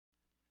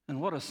And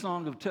what a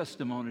song of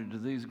testimony to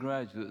these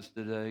graduates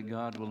today.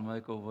 God will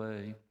make a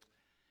way.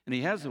 And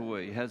He has a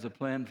way. He has a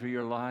plan for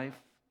your life.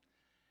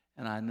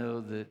 And I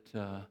know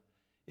that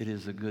it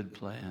is a good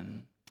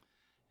plan.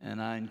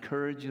 And I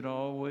encourage you to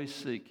always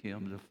seek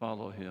Him, to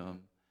follow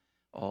Him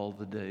all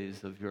the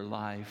days of your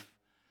life.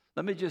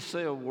 Let me just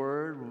say a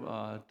word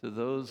to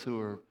those who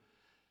are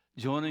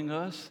joining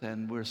us.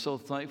 And we're so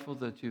thankful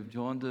that you've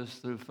joined us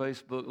through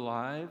Facebook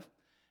Live.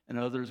 And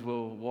others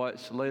will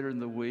watch later in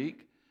the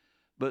week.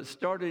 But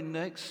starting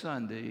next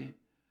Sunday,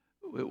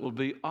 it will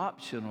be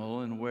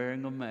optional in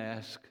wearing a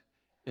mask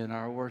in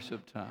our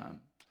worship time.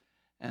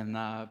 And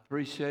I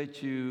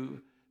appreciate you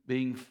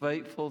being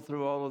faithful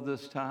through all of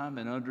this time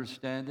and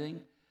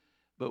understanding.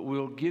 But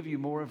we'll give you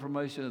more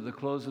information at the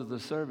close of the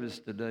service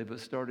today. But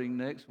starting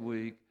next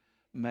week,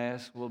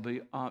 masks will be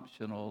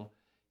optional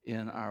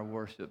in our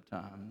worship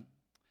time.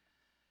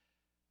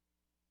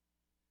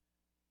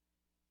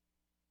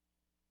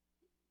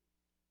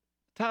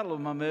 The title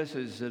of my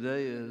message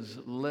today is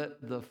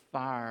Let the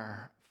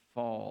Fire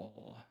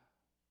Fall.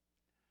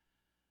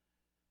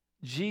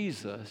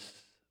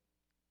 Jesus,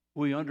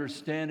 we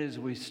understand as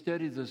we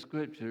study the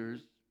scriptures,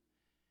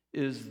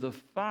 is the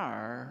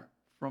fire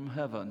from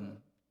heaven.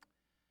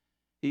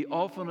 He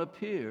often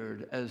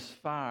appeared as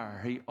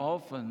fire. He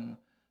often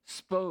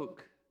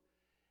spoke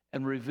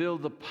and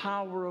revealed the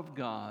power of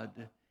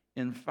God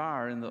in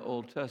fire in the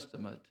Old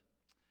Testament.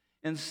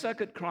 In 2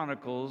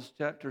 Chronicles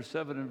chapter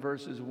 7 and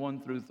verses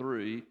 1 through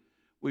 3,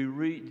 we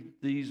read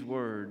these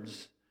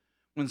words.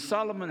 When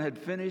Solomon had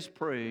finished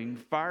praying,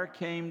 fire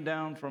came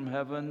down from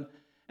heaven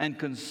and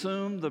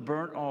consumed the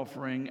burnt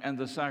offering and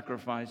the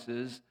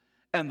sacrifices,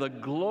 and the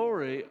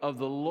glory of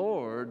the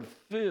Lord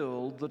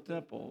filled the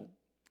temple.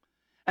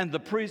 And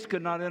the priest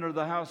could not enter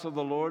the house of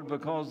the Lord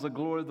because the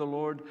glory of the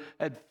Lord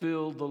had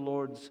filled the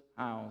Lord's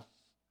house.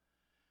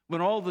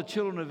 When all the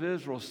children of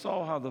Israel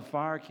saw how the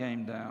fire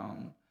came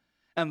down,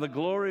 and the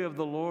glory of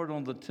the Lord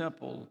on the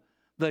temple,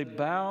 they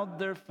bowed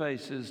their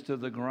faces to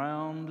the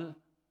ground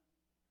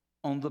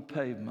on the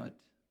pavement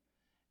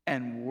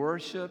and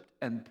worshiped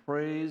and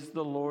praised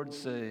the Lord,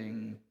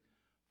 saying,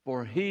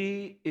 For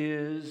He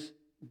is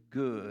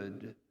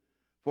good,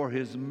 for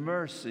His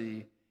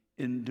mercy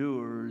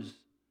endures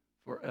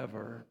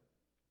forever.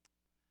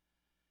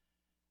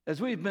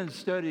 As we've been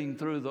studying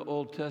through the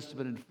Old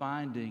Testament and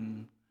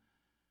finding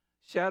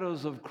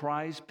shadows of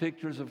Christ,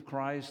 pictures of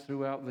Christ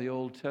throughout the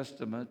Old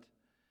Testament,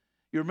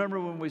 you remember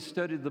when we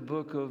studied the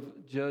book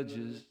of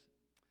Judges,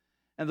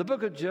 and the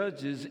book of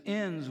Judges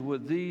ends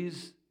with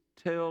these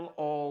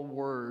tell-all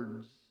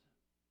words.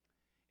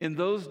 In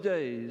those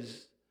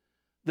days,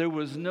 there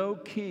was no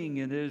king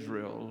in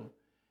Israel.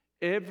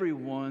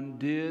 Everyone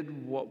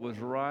did what was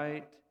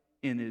right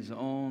in his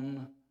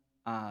own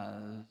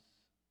eyes.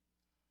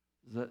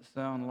 Does that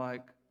sound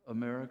like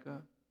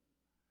America?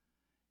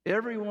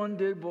 Everyone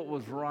did what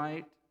was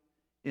right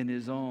in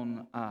his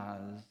own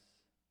eyes.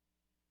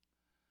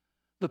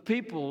 The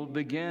people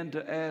began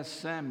to ask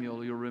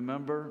Samuel, you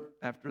remember,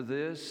 after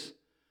this,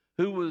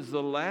 who was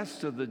the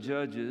last of the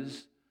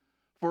judges,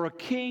 for a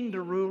king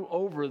to rule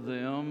over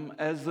them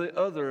as the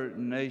other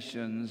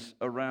nations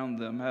around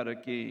them had a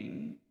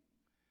king.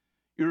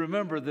 You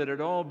remember that it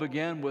all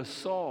began with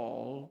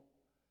Saul,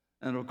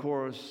 and of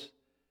course,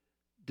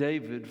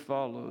 David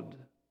followed.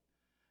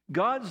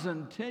 God's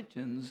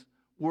intentions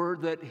were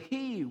that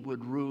He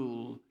would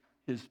rule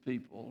His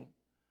people,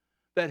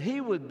 that He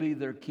would be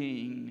their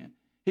king.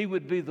 He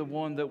would be the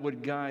one that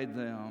would guide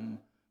them.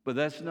 But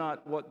that's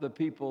not what the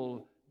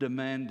people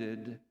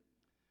demanded.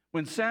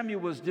 When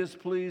Samuel was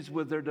displeased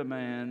with their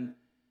demand,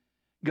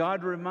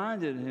 God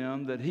reminded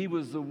him that he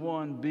was the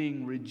one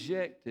being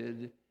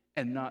rejected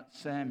and not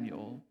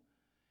Samuel.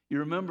 You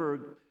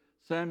remember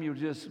Samuel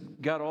just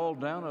got all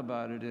down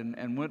about it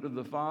and went to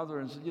the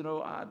father and said,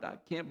 I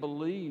can't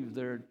believe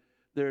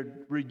they're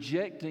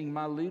rejecting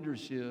my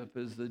leadership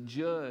as the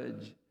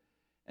judge.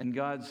 And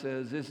God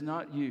says, it's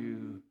not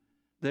you.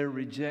 They're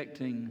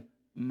rejecting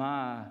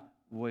my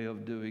way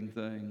of doing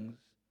things.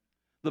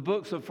 The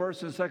books of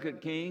 1st and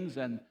 2nd Kings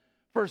and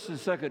 1st and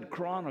 2nd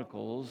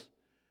Chronicles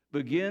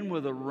begin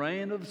with a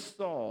reign of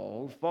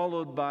Saul,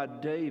 followed by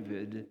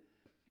David,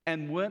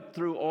 and went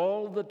through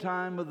all the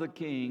time of the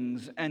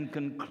kings and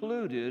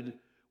concluded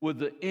with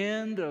the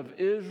end of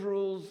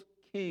Israel's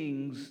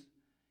kings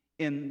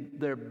in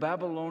their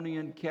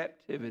Babylonian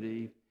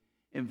captivity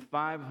in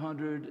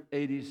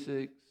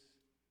 586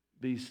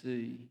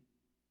 BC.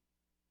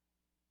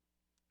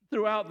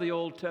 Throughout the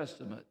Old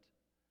Testament,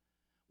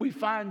 we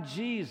find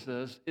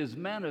Jesus is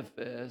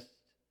manifest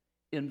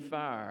in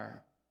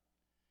fire.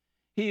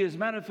 He is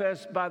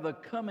manifest by the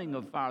coming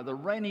of fire, the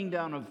raining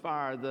down of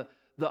fire,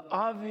 the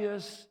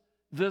obvious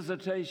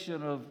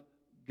visitation of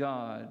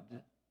God,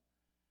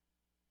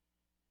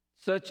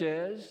 such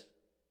as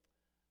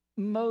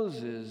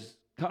Moses'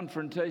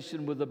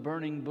 confrontation with the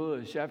burning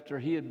bush after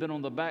he had been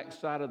on the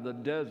backside of the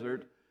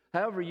desert.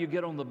 However you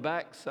get on the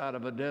backside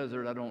of a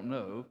desert, I don't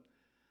know.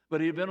 But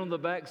he had been on the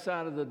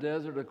backside of the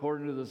desert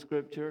according to the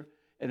scripture.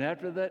 And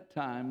after that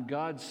time,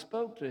 God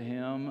spoke to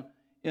him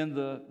in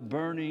the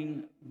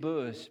burning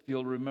bush, if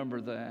you'll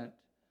remember that.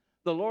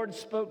 The Lord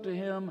spoke to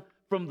him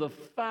from the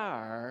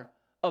fire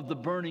of the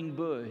burning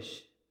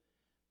bush.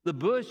 The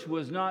bush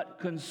was not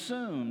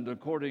consumed,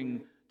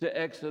 according to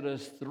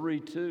Exodus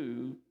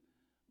 3:2,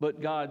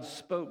 but God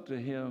spoke to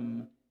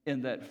him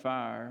in that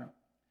fire.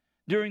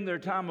 During their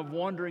time of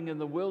wandering in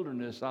the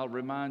wilderness, I'll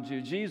remind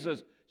you,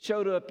 Jesus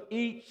showed up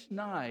each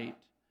night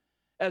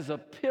as a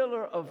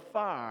pillar of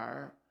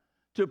fire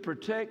to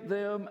protect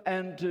them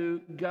and to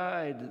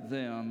guide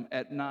them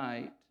at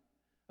night,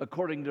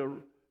 according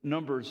to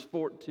Numbers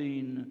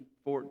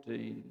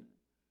 14:14.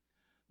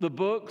 The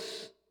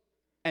books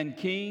of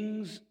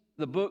Kings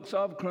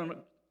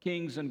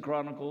and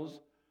Chronicles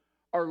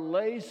are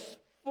laced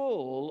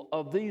full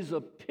of these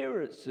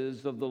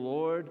appearances of the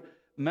Lord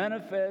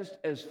manifest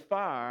as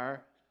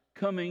fire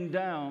coming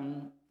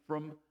down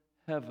from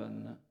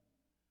heaven.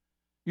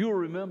 You'll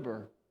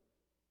remember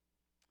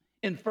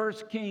in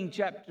 1 Kings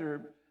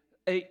chapter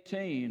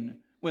 18,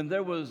 when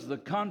there was the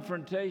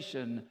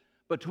confrontation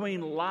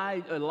between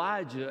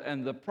Elijah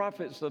and the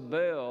prophets of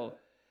Baal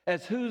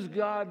as whose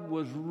God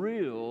was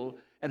real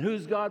and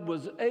whose God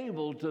was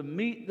able to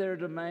meet their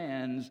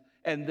demands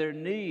and their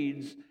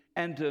needs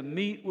and to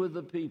meet with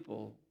the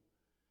people.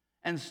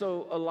 And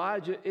so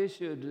Elijah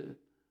issued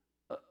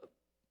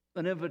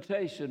an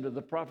invitation to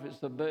the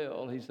prophets of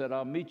Baal. He said,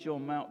 I'll meet you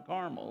on Mount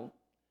Carmel.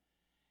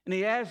 And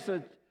he asked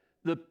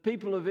the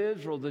people of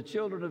Israel, the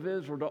children of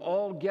Israel, to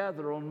all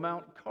gather on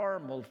Mount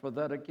Carmel for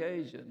that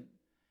occasion.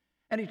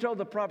 And he told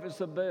the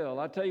prophets of Baal,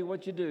 I tell you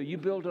what you do. You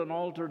build an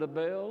altar to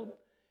Baal,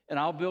 and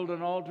I'll build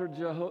an altar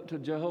to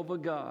Jehovah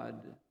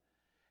God.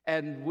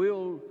 And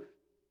we'll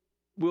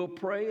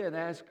pray and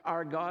ask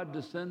our God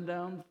to send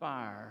down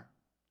fire.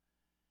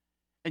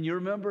 And you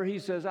remember, he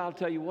says, I'll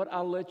tell you what,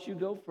 I'll let you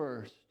go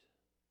first.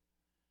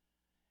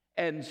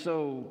 And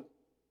so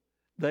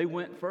they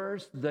went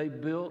first. They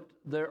built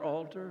their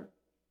altar.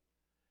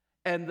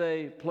 And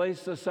they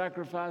placed the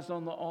sacrifice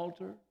on the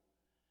altar.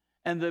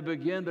 And they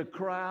began to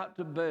cry out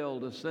to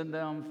Baal to send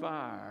down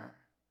fire.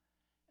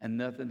 And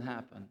nothing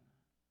happened.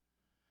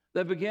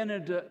 They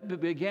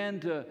began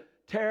to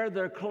tear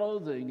their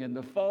clothing and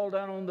to fall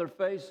down on their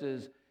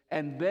faces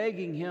and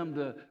begging him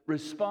to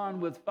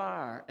respond with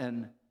fire.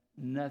 And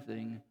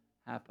nothing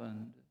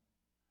happened.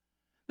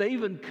 They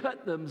even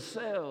cut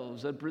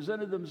themselves and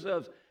presented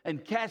themselves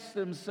and cast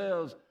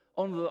themselves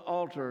on the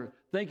altar,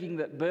 thinking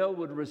that Baal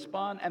would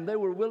respond, and they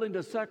were willing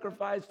to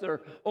sacrifice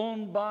their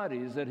own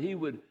bodies that he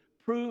would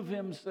prove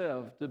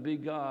himself to be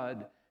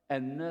God,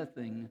 and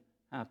nothing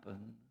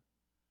happened.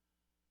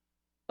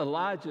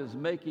 Elijah's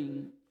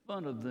making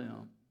fun of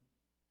them.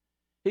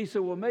 He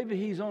said, well, maybe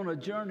he's on a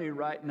journey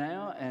right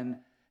now,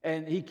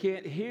 and he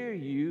can't hear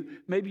you.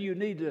 Maybe you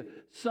need to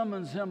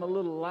summons him a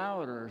little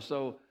louder.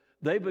 So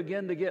they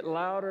begin to get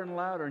louder and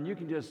louder, and you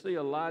can just see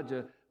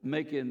Elijah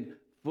making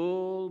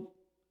full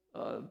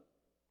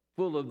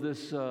of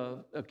this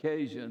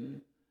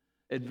occasion,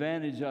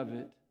 advantage of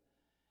it.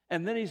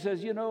 And then he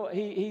says, you know,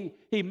 he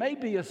may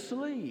be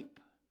asleep.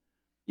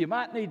 You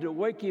might need to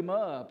wake him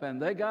up.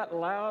 And they got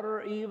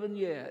louder even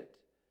yet.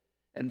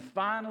 And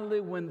finally,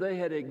 when they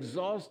had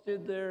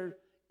exhausted their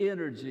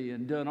energy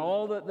and done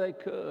all that they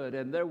could,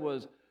 and there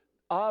was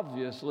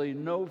obviously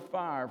no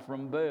fire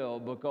from Baal,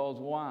 because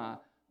why?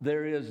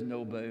 There is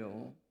no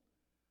Baal.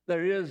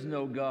 There is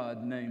no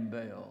God named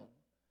Baal.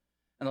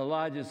 And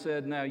Elijah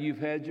said, now you've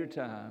had your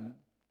time.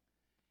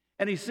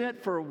 And he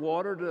sent for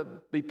water to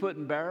be put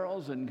in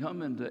barrels and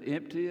come and to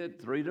empty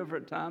it 3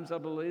 different times, I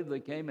believe. They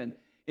came and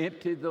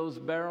emptied those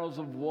barrels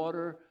of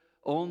water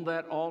on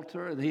that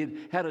altar.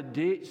 He had a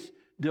ditch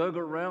dug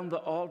around the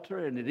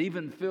altar, and it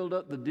even filled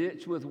up the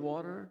ditch with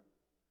water.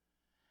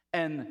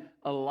 And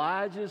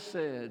Elijah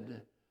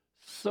said,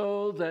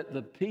 so that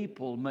the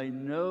people may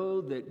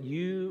know that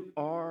you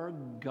are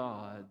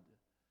God,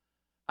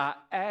 I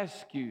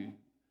ask you,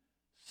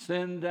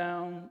 send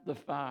down the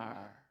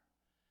fire.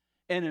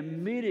 And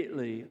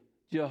immediately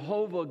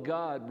Jehovah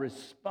God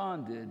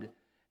responded,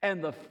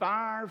 and the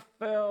fire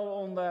fell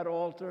on that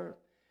altar,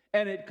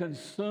 and it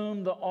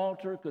consumed the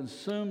altar,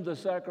 consumed the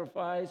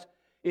sacrifice.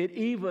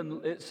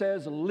 It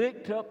says,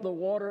 licked up the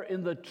water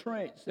in the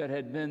trench that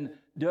had been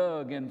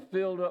dug and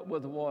filled up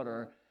with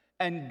water.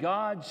 And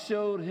God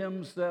showed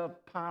himself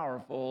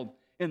powerful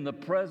in the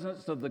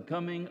presence of the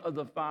coming of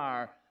the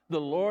fire.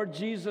 The Lord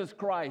Jesus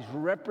Christ,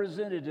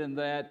 represented in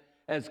that,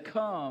 has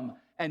come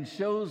and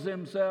shows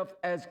himself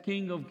as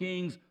King of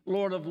Kings,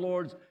 Lord of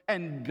Lords,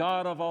 and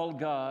God of all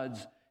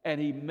gods.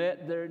 And he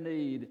met their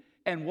need.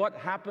 And what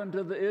happened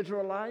to the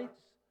Israelites?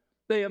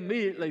 They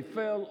immediately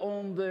fell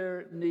on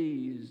their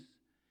knees.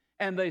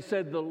 And they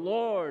said, the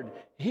Lord,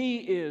 he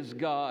is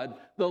God.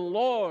 The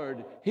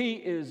Lord, he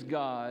is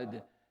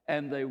God.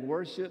 And they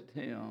worshiped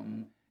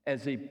him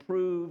as he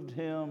proved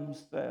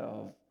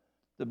himself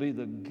to be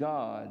the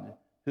God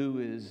who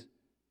is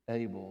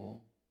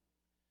able.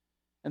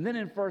 And then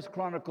in 1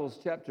 Chronicles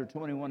chapter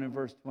 21 and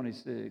verse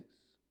 26,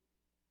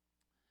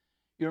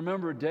 you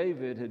remember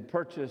David had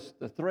purchased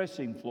the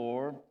threshing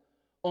floor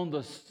on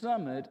the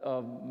summit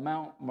of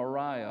Mount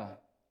Moriah.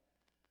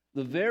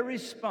 the very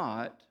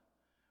spot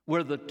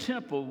where the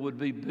temple would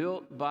be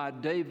built by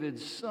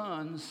David's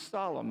son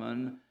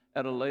Solomon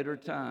at a later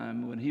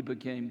time when he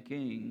became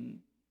king.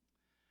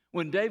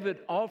 When David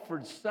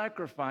offered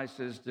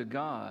sacrifices to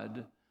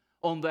God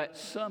on that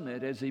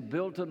summit as he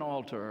built an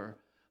altar,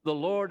 the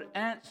Lord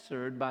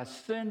answered by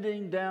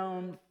sending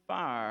down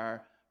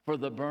fire for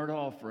the burnt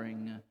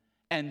offering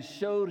and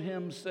showed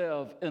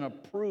himself in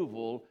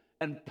approval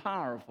and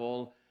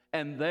powerful.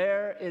 And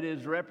there it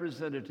is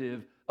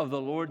representative of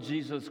the Lord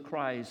Jesus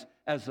Christ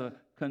as a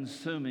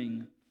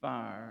consuming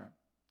fire.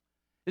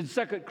 In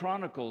 2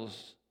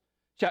 Chronicles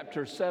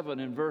chapter 7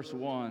 and verse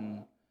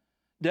 1,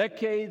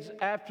 decades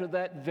after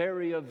that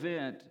very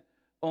event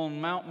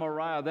on Mount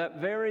Moriah, that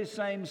very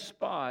same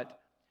spot,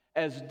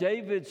 as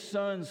David's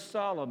son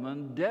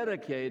Solomon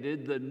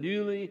dedicated the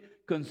newly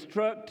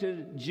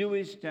constructed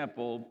Jewish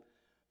temple,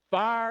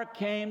 fire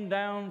came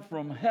down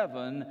from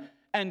heaven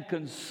and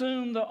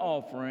consumed the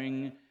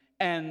offering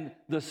and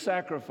the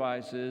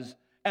sacrifices,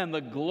 and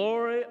the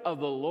glory of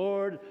the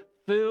Lord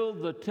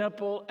filled the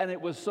temple, and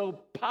it was so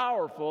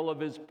powerful of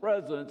his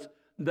presence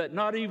that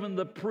not even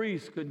the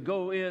priests could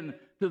go in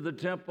to the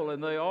temple,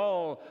 and they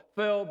all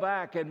fell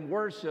back and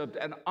worshiped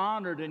and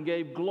honored and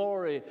gave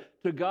glory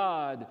to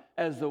God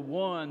as the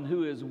one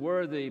who is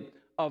worthy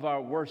of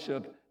our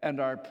worship and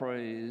our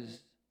praise,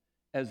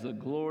 as the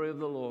glory of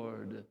the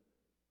Lord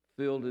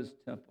filled his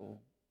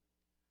temple.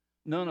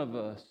 None of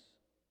us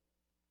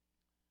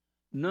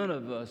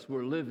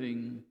were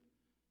living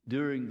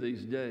during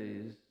these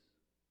days,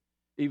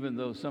 even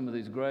though some of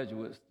these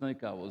graduates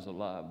think I was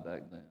alive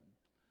back then.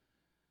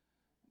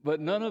 But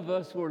none of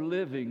us were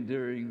living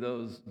during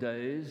those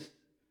days.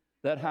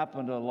 That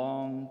happened a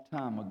long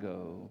time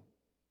ago.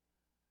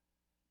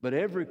 But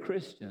every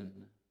Christian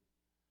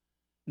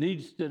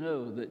needs to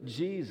know that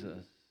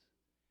Jesus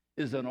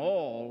is an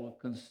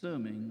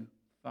all-consuming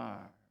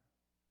fire.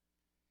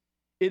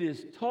 It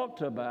is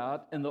talked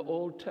about in the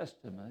Old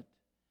Testament.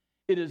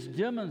 It is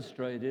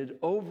demonstrated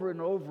over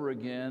and over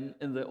again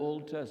in the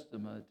Old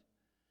Testament.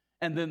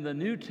 And then the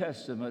New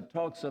Testament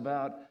talks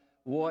about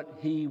what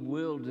he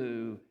will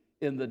do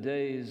in the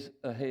days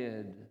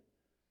ahead.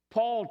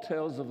 Paul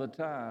tells of a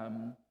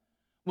time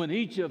when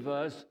each of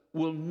us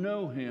will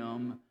know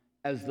him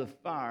as the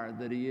fire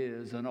that he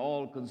is, an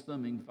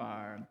all-consuming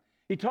fire.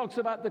 He talks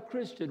about the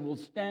Christian will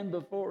stand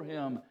before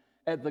him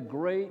at the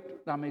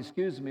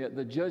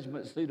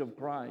judgment seat of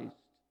Christ.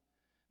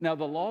 Now,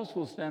 the lost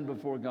will stand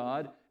before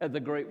God at the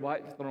great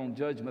white throne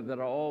judgment that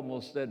I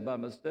almost said by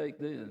mistake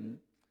then.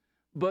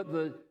 But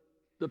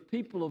the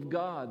people of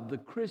God, the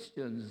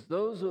Christians,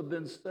 those who have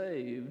been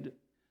saved,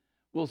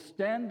 will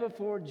stand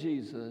before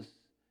Jesus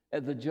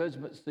at the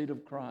judgment seat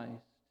of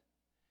Christ.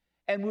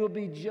 And we'll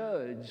be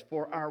judged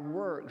for our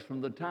works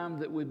from the time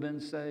that we've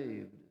been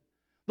saved.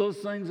 Those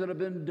things that have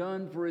been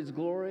done for his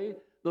glory,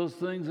 those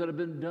things that have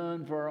been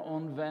done for our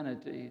own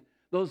vanity,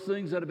 those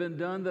things that have been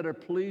done that are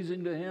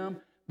pleasing to him,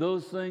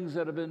 those things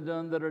that have been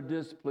done that are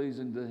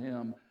displeasing to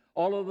him.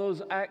 All of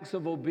those acts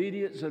of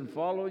obedience and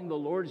following the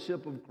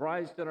lordship of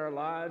Christ in our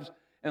lives,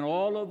 and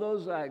all of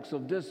those acts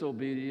of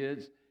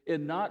disobedience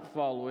in not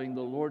following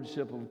the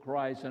lordship of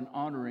Christ and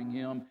honoring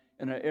him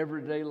in our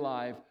everyday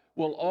life,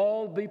 will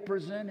all be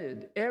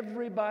presented.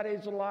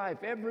 Everybody's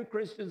life, every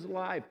Christian's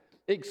life,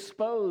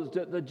 exposed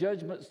at the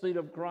judgment seat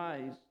of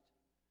Christ.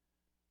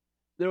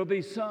 There will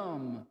be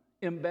some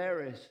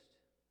embarrassed.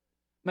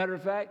 Matter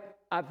of fact,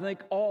 I think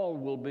all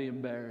will be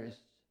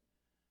embarrassed,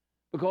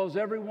 because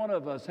every one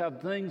of us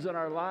have things in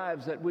our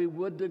lives that we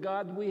would to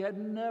God we had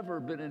never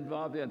been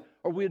involved in,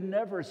 or we had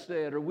never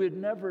said, or we had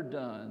never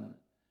done.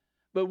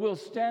 But we'll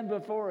stand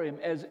before him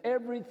as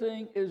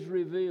everything is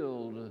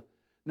revealed.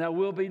 Now,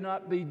 we'll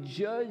not be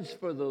judged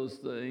for those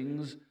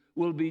things.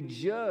 We'll be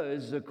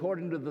judged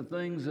according to the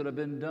things that have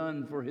been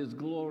done for his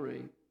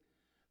glory.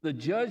 The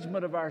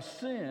judgment of our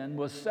sin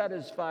was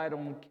satisfied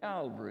on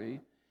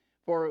Calvary,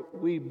 for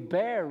we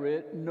bear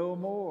it no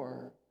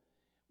more.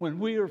 When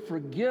we are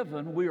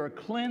forgiven, we are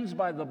cleansed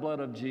by the blood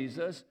of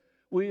Jesus.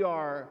 We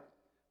are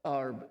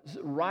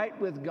right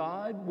with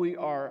God. We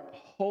are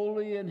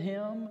holy in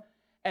him.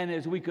 And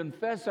as we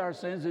confess our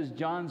sins, as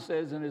John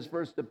says in his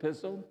first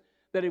epistle,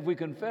 that if we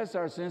confess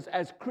our sins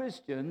as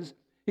Christians,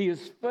 he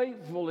is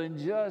faithful and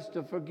just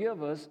to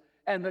forgive us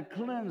and to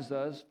cleanse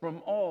us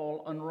from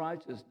all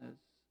unrighteousness.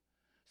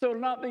 So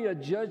it'll not be a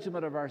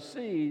judgment of our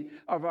seed,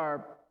 of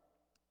our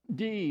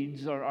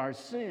deeds or our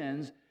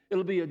sins.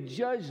 It'll be a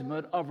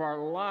judgment of our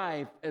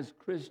life as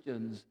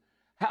Christians.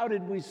 How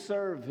did we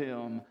serve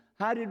him?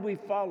 How did we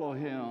follow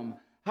him?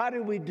 How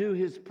did we do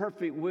his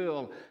perfect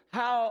will?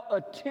 How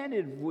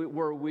attentive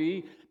were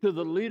we to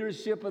the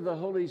leadership of the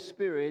Holy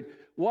Spirit?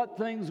 What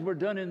things were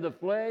done in the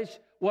flesh?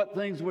 What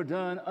things were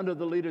done under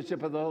the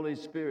leadership of the Holy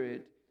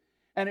Spirit?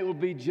 And it will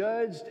be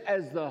judged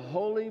as the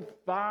holy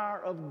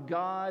fire of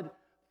God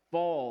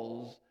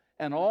falls.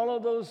 And all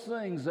of those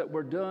things that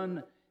were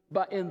done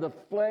in the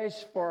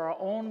flesh for our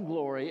own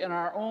glory and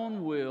our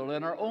own will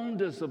and our own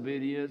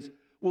disobedience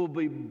will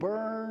be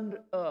burned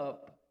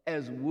up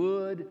as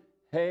wood,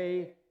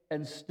 hay,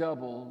 and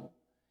stubble.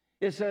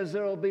 It says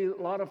there will be a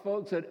lot of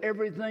folks that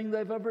everything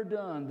they've ever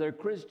done, they're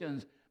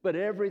Christians, but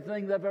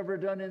everything they've ever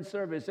done in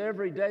service,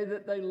 every day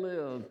that they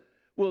live,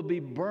 will be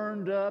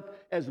burned up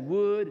as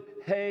wood,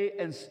 hay,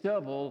 and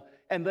stubble,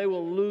 and they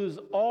will lose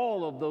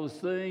all of those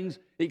things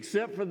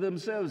except for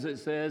themselves, it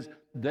says.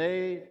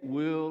 They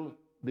will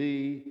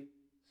be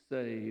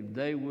saved.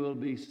 They will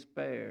be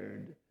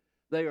spared.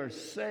 They are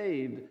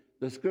saved,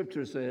 the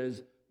scripture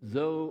says,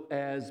 though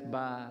as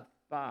by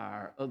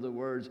fire. Other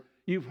words,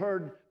 you've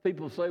heard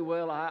people say,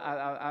 well,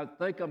 I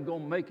think I'm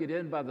going to make it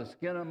in by the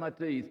skin of my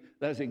teeth.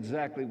 That's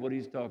exactly what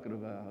he's talking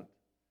about.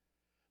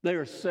 They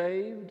are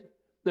saved.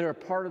 They are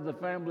part of the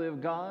family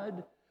of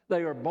God.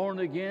 They are born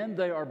again.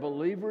 They are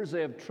believers.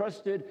 They have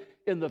trusted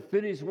in the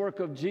finished work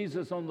of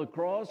Jesus on the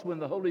cross when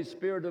the Holy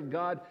Spirit of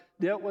God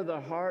dealt with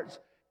their hearts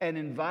and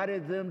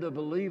invited them to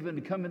believe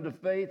and come into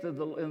faith in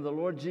the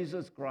Lord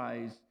Jesus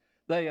Christ.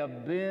 They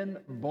have been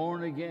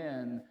born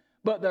again.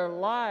 But their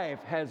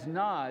life has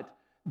not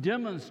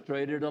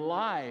demonstrated a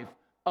life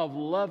of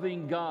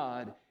loving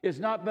God. It's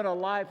not been a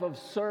life of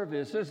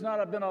service. It's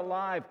not been a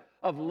life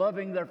of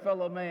loving their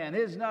fellow man.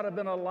 It's not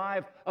been a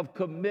life of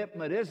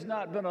commitment. It's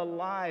not been a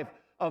life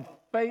of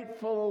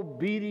faithful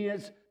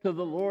obedience to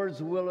the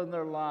Lord's will in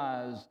their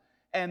lives.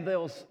 And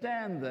they'll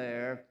stand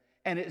there,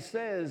 and it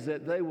says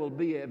that they will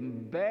be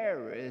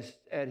embarrassed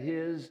at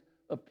his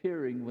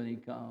appearing when he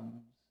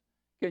comes.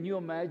 Can you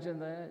imagine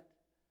that?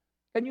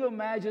 Can you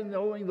imagine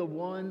knowing the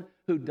one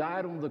who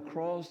died on the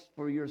cross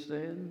for your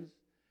sins?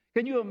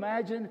 Can you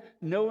imagine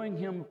knowing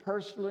him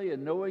personally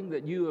and knowing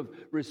that you have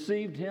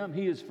received him?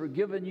 He has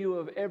forgiven you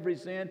of every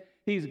sin.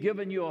 He's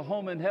given you a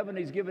home in heaven.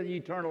 He's given you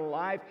eternal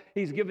life.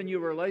 He's given you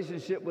a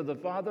relationship with the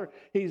Father.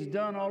 He's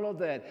done all of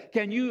that.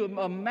 Can you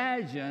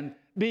imagine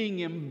being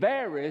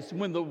embarrassed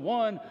when the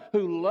one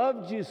who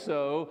loved you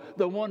so,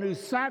 the one who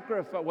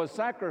was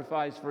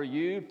sacrificed for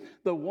you,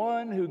 the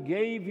one who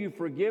gave you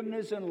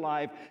forgiveness and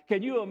life,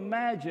 can you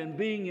imagine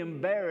being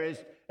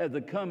embarrassed at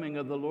the coming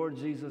of the Lord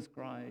Jesus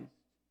Christ?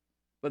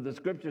 But the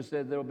scripture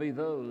said there will be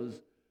those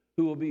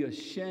who will be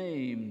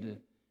ashamed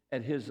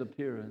at his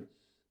appearance.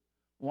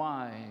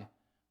 Why?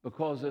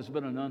 Because there's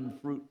been an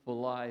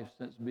unfruitful life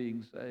since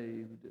being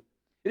saved.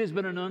 It has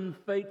been an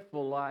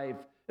unfaithful life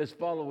as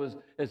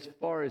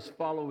far as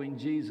following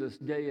Jesus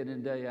day in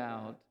and day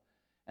out.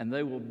 And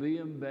they will be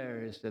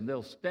embarrassed, and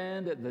they'll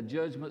stand at the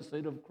judgment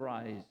seat of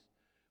Christ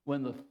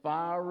when the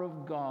fire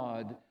of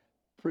God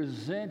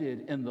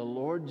presented in the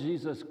Lord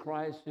Jesus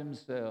Christ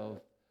himself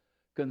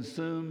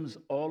consumes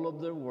all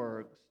of their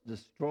works,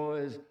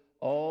 destroys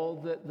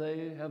all that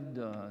they have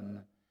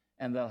done,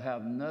 and they'll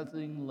have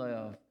nothing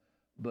left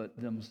but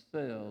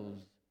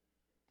themselves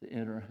to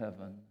enter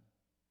heaven.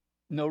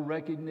 No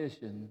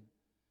recognition,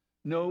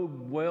 no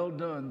well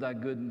done, thy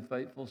good and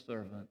faithful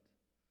servant,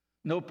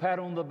 no pat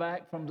on the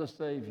back from the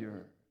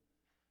Savior,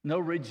 no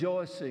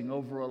rejoicing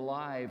over a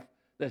life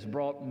that's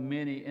brought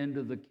many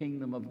into the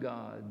kingdom of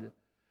God,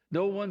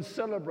 no one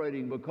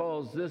celebrating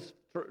because this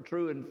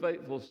true and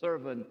faithful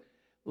servant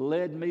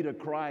led me to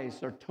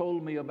Christ or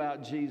told me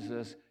about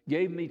Jesus,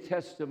 gave me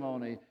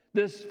testimony.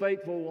 This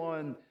faithful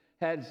one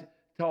has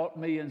taught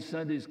me in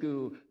Sunday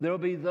school. There'll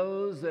be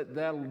those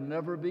that'll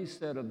never be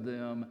said of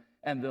them,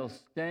 and they'll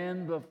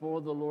stand before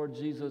the Lord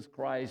Jesus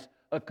Christ,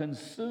 a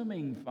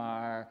consuming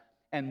fire,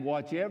 and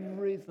watch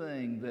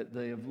everything that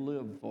they have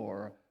lived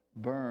for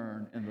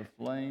burn in the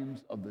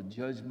flames of the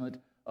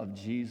judgment of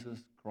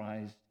Jesus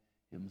Christ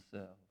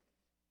himself.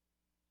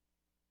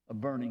 A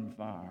burning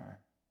fire.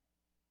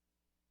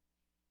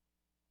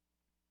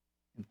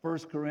 In 1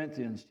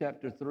 Corinthians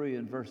chapter 3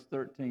 and verse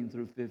 13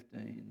 through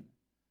 15,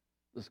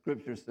 the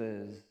scripture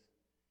says,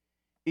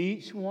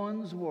 each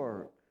one's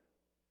work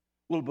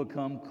will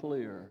become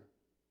clear,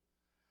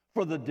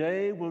 for the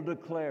day will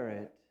declare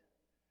it,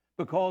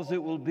 because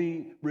it will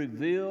be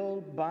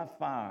revealed by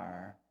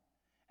fire,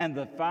 and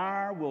the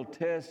fire will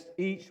test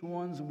each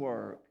one's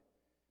work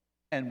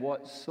and of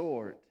what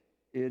sort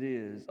it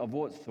is.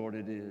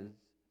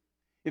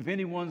 If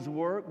anyone's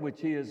work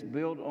which he has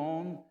built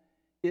on,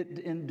 it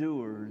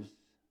endures,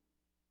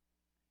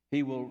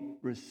 he will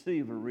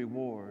receive a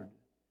reward.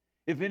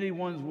 If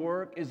anyone's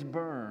work is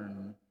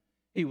burned,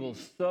 he will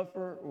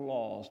suffer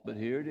loss. But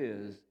here it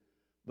is,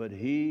 but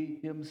he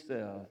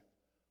himself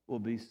will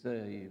be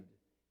saved,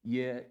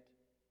 yet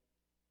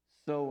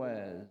so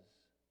as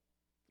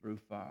through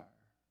fire.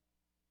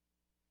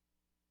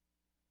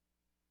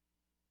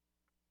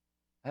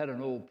 I had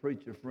an old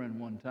preacher friend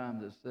one time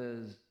that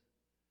says,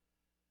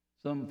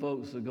 some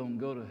folks are going to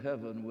go to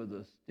heaven with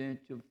a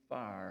stench of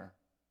fire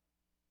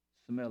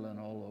smelling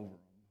all over them.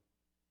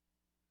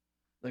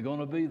 They're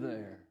going to be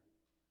there,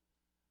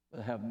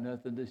 but have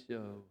nothing to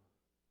show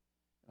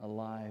a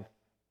life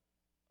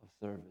of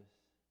service.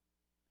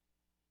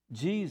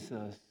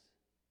 Jesus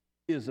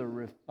is a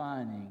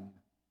refining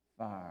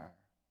fire.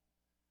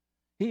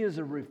 He is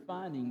a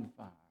refining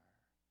fire.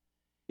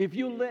 If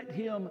you let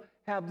him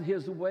have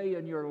his way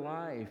in your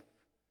life,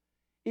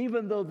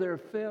 even though they're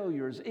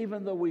failures,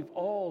 even though we've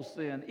all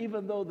sinned,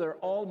 even though they're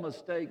all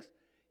mistakes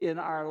in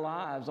our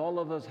lives, all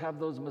of us have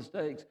those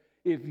mistakes.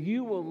 if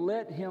you will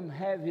let him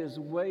have his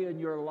way in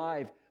your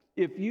life,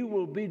 if you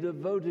will be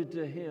devoted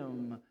to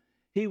him,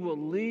 he will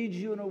lead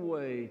you in a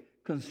way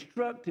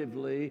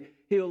constructively.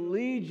 He'll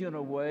lead you in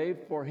a way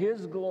for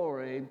his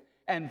glory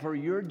and for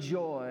your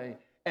joy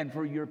and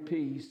for your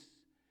peace.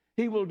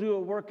 He will do a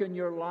work in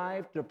your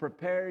life to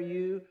prepare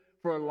you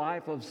for a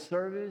life of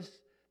service,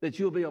 that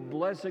you'll be a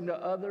blessing to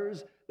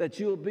others, that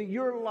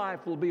your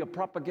life will be a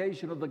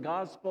propagation of the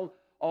gospel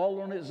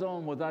all on its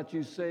own without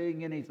you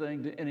saying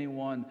anything to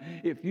anyone.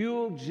 If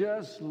you'll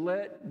just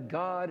let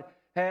God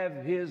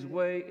have his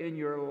way in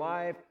your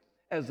life,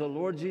 as the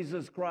Lord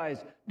Jesus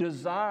Christ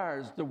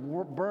desires to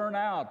burn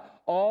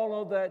out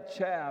all of that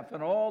chaff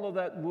and all of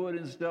that wood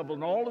and stubble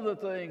and all of the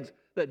things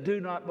that do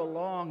not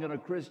belong in a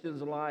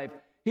Christian's life,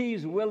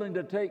 he's willing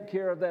to take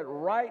care of that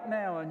right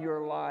now in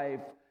your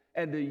life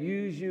and to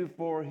use you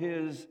for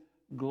his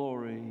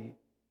glory.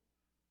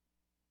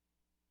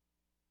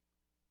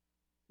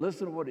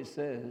 Listen to what it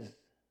says.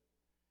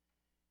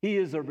 He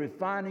is a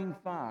refining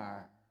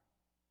fire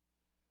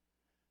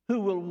who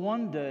will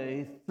one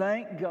day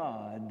thank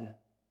God.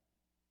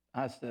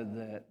 I said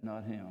that,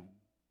 not him.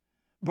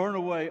 Burn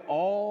away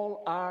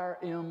all our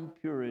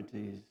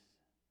impurities.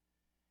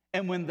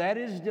 And when that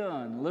is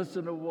done,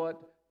 listen to what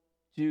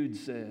Jude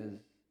says.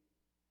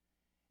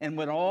 And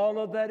when all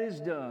of that is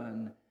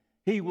done,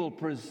 he will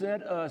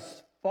present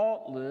us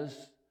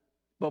faultless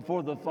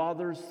before the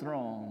Father's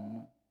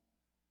throne.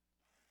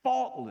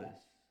 Faultless.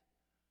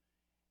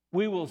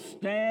 We will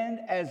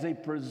stand as he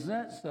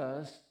presents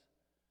us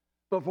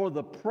before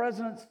the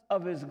presence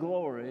of his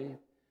glory.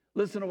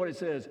 Listen to what it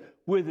says,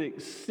 with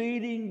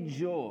exceeding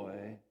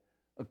joy,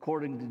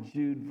 according to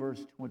Jude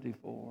verse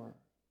 24.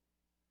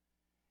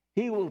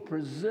 He will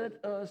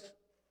present us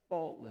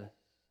faultless.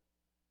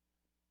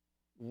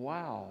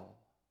 Wow.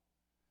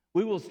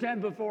 We will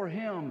stand before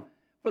him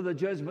for the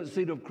judgment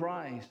seat of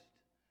Christ.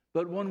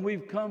 But when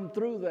we've come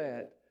through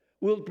that,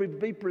 we'll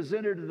be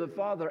presented to the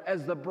Father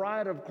as the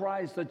bride of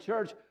Christ, the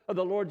church of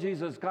the Lord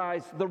Jesus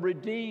Christ, the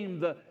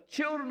redeemed, the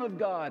children of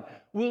God.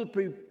 We'll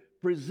be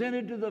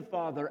presented to the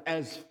Father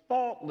as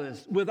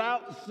faultless,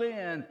 without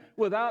sin,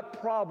 without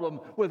problem,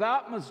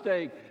 without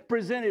mistake,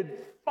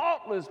 presented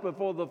faultless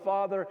before the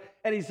Father.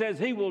 And he says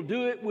he will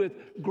do it with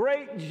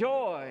great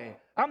joy.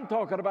 I'm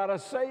talking about a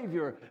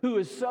Savior who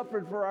has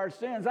suffered for our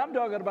sins. I'm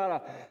talking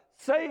about a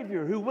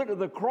Savior who went to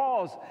the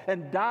cross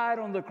and died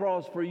on the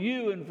cross for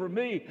you and for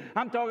me.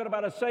 I'm talking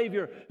about a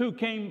Savior who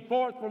came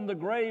forth from the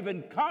grave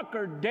and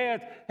conquered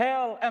death,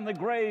 hell, and the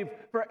grave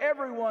for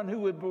everyone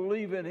who would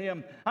believe in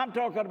him. I'm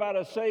talking about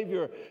a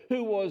Savior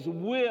who was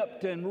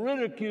whipped and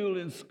ridiculed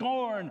and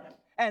scorned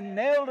and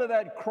nailed to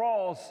that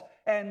cross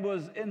and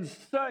was in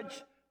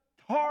such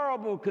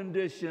horrible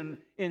condition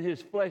in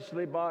his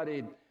fleshly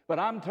body. But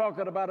I'm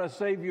talking about a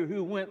Savior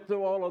who went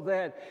through all of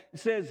that.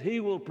 It says he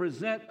will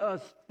present us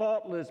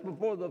faultless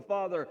before the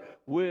Father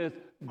with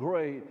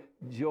great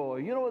joy.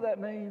 You know what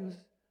that means?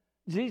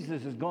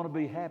 Jesus is going to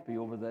be happy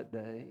over that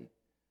day.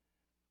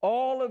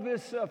 All of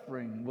his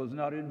suffering was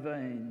not in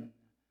vain.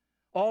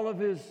 All of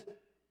his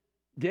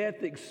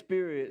death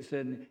experience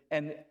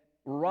and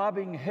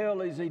robbing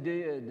hell as he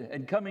did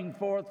and coming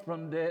forth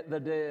from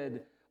the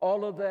dead,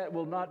 all of that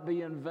will not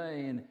be in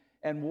vain.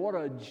 And what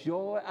a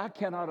joy. I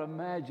cannot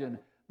imagine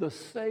the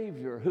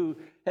Savior who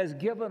has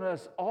given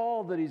us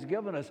all that he's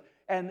given us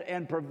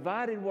and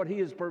provided what he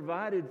has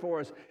provided for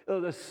us.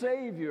 The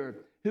Savior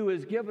who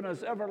has given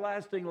us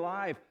everlasting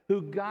life,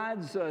 who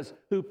guides us,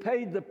 who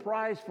paid the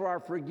price for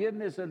our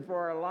forgiveness and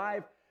for our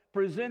life,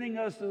 presenting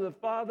us to the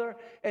Father,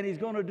 and he's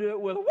going to do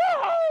it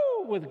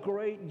with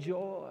great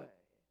joy.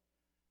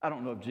 I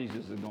don't know if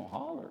Jesus is going to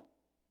holler.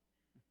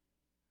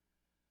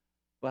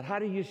 But how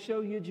do you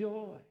show your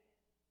joy?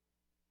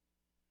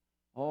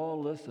 Oh,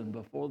 listen,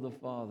 before the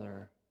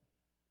Father.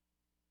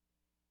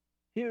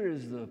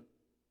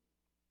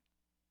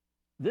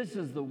 This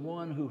is the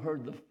one who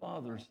heard the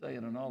Father say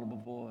in an audible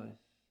voice,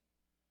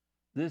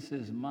 "This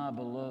is my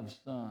beloved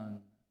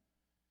Son,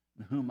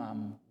 in whom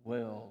I'm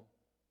well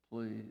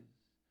pleased.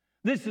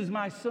 This is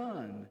my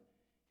Son,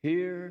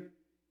 hear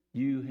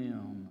you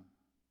him."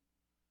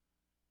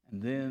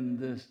 And then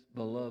this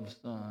beloved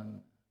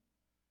Son,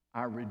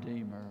 our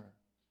Redeemer,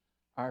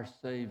 our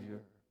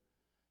Savior,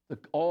 the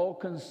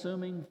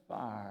all-consuming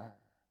fire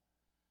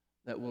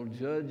that will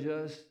judge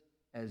us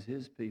as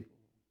his people,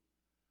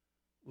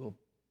 will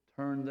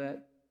turn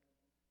that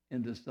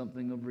into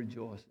something of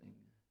rejoicing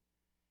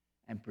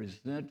and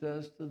present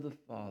us to the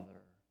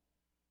Father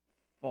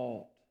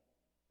faultless.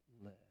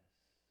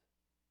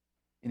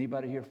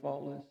 Anybody here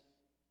faultless?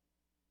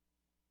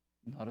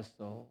 Not a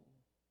soul.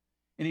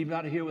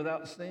 Anybody here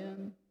without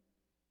sin?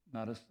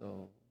 Not a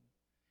soul.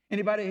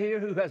 Anybody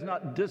here who has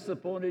not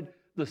disappointed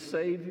the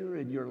Savior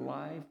in your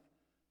life?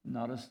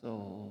 Not a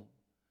soul.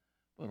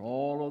 But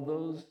all of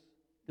those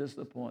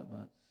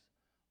disappointments,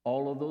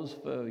 all of those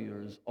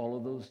failures, all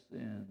of those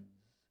sins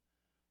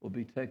will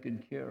be taken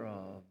care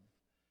of.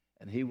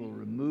 And he will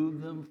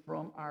remove them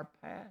from our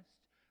past,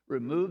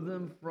 remove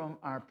them from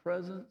our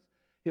present.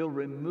 He'll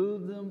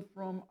remove them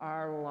from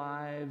our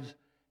lives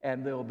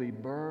and they'll be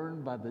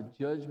burned by the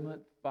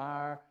judgment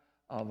fire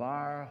of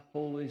our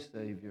holy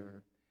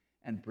Savior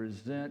and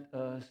present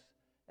us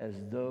as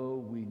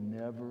though we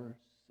never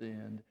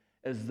sinned,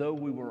 as though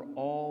we were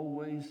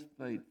always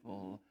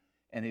faithful,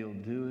 and he'll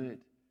do it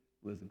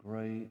with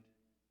great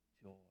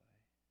joy.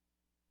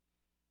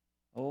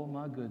 Oh,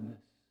 my goodness.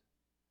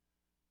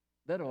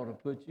 That ought to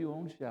put you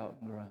on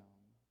shouting ground.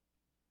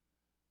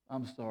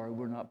 I'm sorry,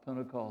 we're not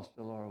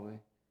Pentecostal, are we?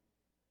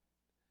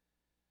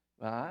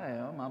 Well, I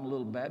am. I'm a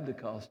little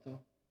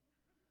Baptist-costal.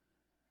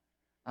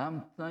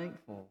 I'm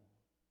thankful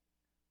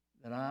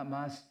that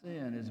my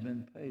sin has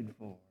been paid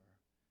for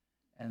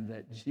and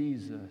that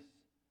Jesus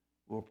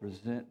will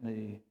present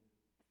me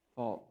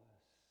faultless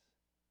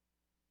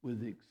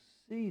with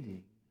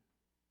exceeding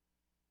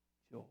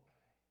joy.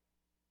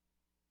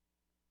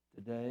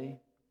 Today,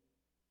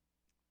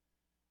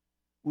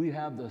 we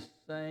have the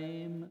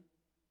same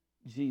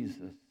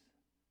Jesus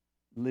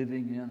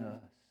living in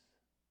us.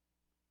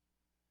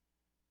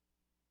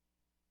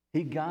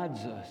 He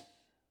guides us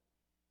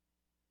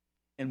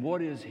in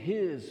what is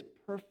his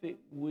perfect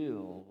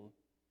will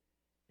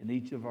in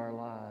each of our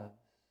lives.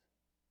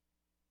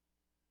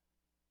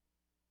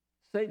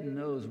 Satan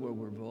knows where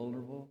we're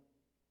vulnerable.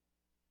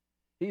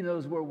 He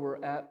knows where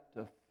we're apt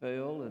to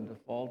fail and to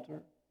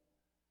falter.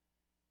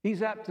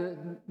 He's apt to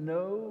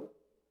know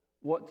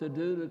what to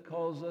do to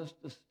cause us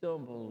to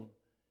stumble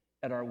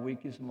at our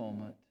weakest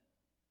moment.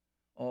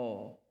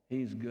 Oh,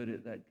 he's good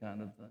at that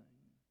kind of thing.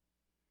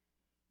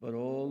 But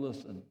oh,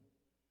 listen,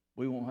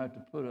 we won't have to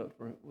put up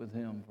with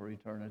him for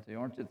eternity.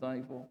 Aren't you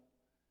thankful?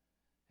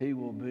 He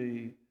will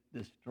be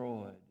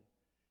destroyed.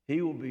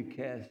 He will be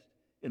cast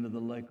into the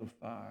lake of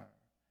fire.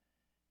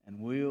 And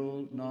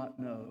we'll not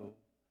know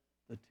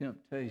the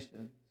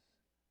temptations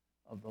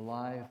of the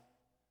life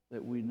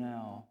that we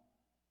now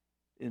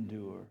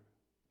endure.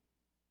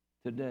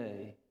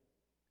 Today,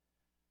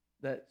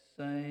 that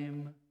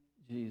same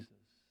Jesus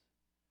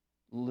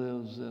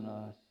lives in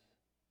us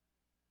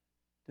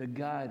to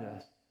guide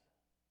us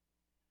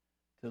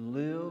to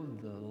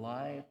live the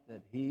life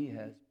that he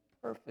has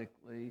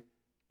perfectly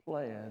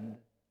planned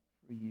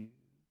for you.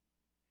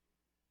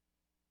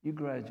 You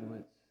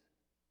graduates,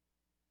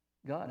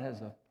 God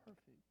has a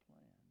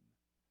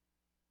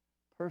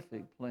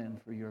perfect plan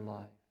for your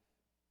life.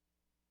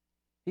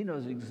 He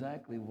knows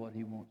exactly what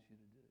he wants you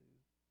to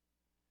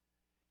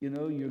do. You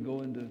know, you're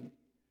going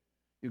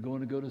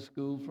to go to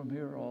school from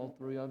here, all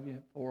four of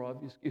you,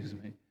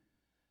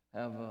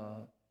 have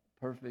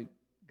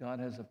God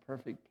has a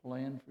perfect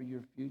plan for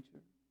your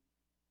future.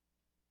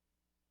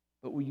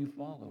 But will you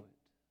follow it?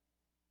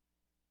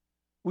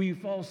 Will you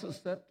fall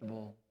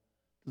susceptible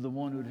to the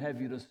one who'd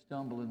have you to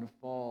stumble and to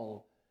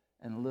fall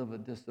and live a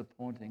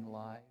disappointing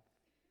life?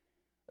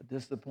 A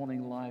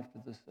disappointing life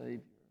to the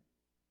Savior.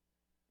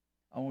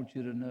 I want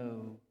you to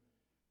know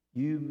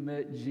you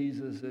met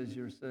Jesus as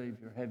your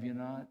Savior, have you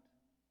not?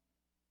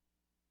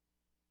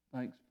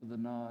 Thanks for the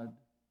nod.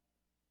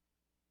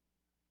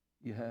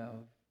 You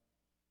have.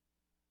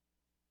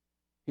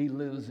 He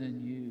lives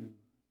in you.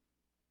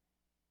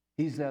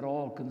 He's that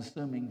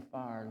all-consuming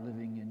fire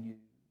living in you.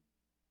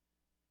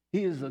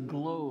 He is the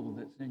glow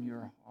that's in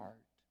your heart.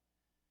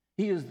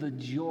 He is the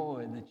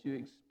joy that you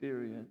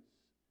experience.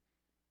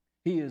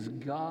 He is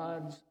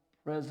God's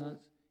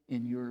presence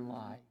in your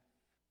life.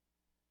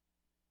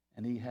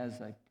 And he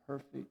has a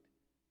perfect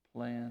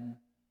plan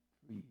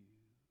for you.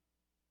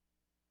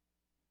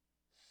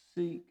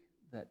 Seek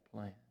that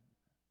plan.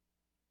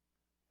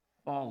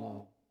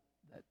 Follow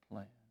that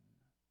plan.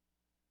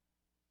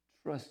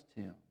 Trust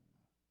him.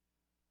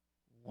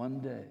 One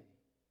day,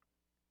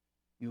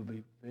 you'll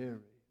be very,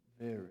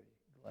 very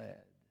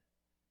glad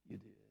you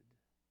did.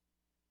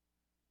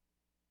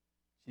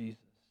 Jesus.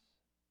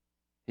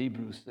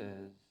 Hebrews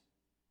says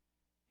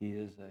he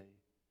is a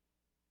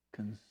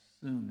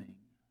consuming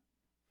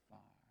fire.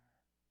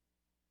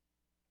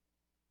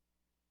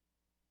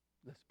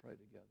 Let's pray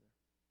together.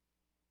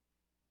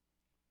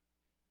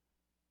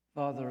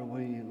 Father,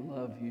 we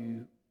love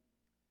you.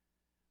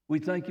 We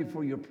thank you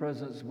for your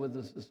presence with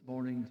us this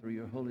morning through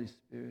your Holy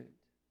Spirit.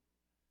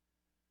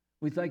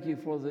 We thank you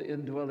for the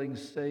indwelling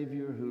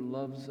Savior who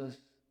loves us,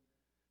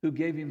 who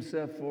gave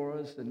himself for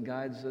us and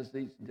guides us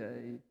each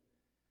day.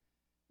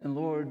 And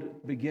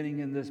Lord, beginning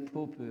in this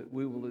pulpit,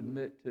 we will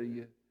admit to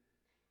you,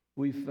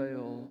 we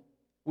fail,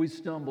 we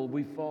stumble,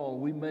 we fall,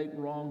 we make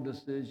wrong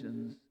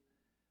decisions.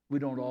 We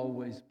don't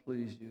always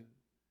please you.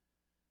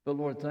 But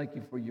Lord, thank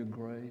you for your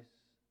grace.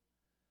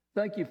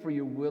 Thank you for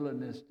your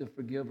willingness to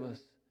forgive us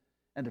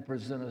and to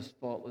present us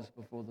faultless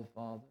before the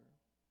Father.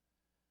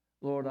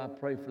 Lord, I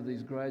pray for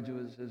these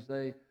graduates as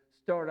they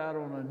start out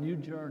on a new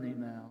journey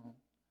now.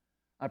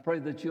 I pray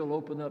that you'll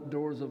open up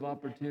doors of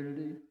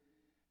opportunity.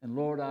 And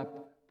Lord, I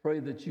pray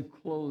that you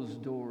close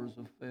doors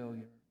of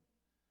failure.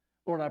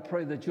 Lord, I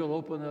pray that you'll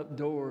open up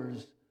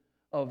doors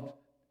of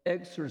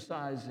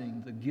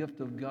exercising the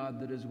gift of God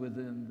that is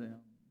within them.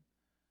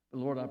 But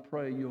Lord, I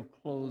pray you'll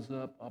close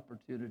up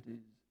opportunities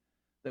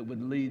that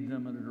would lead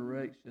them in a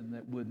direction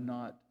that would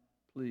not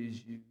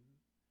please you.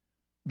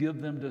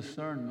 Give them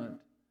discernment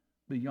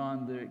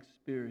beyond their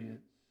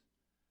experience.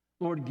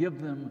 Lord,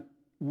 give them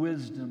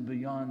wisdom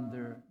beyond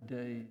their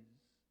days,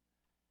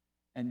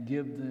 and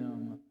give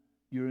them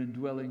your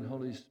indwelling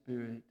Holy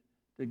Spirit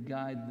to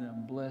guide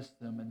them, bless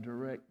them, and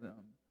direct them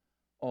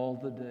all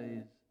the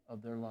days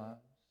of their lives.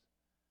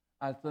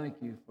 I thank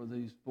you for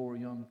these 4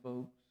 young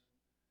folks.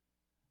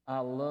 I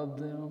love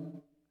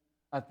them.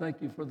 I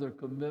thank you for their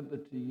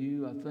commitment to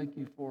you. I thank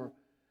you for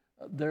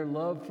their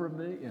love for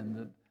me and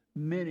the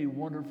many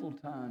wonderful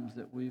times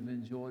that we've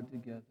enjoyed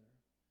together.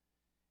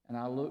 And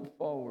I look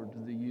forward to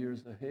the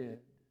years ahead,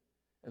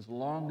 as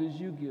long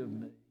as you give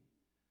me,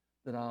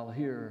 that I'll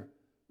hear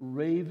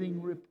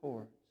raving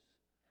reports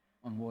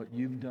on what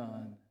you've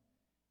done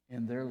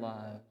in their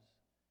lives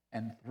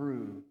and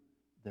through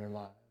their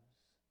lives.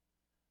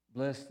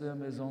 Bless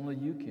them as only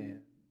you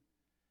can.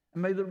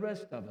 And may the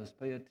rest of us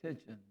pay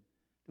attention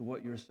to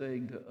what you're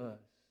saying to us.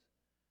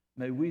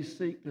 May we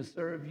seek to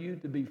serve you,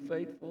 to be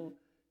faithful,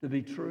 to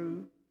be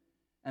true,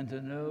 and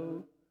to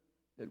know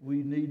that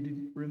we need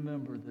to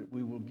remember that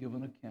we will give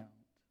an account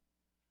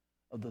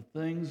of the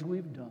things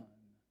we've done,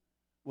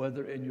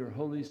 whether in your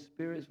Holy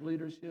Spirit's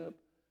leadership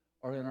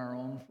or in our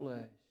own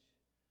flesh.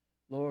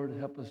 Lord,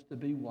 help us to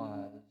be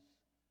wise.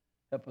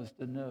 Help us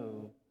to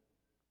know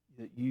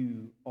that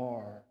you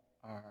are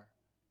our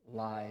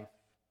life,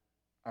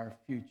 our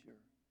future,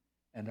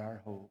 and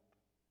our hope.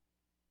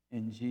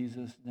 In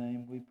Jesus'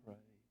 name we pray.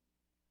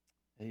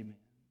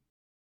 Amen.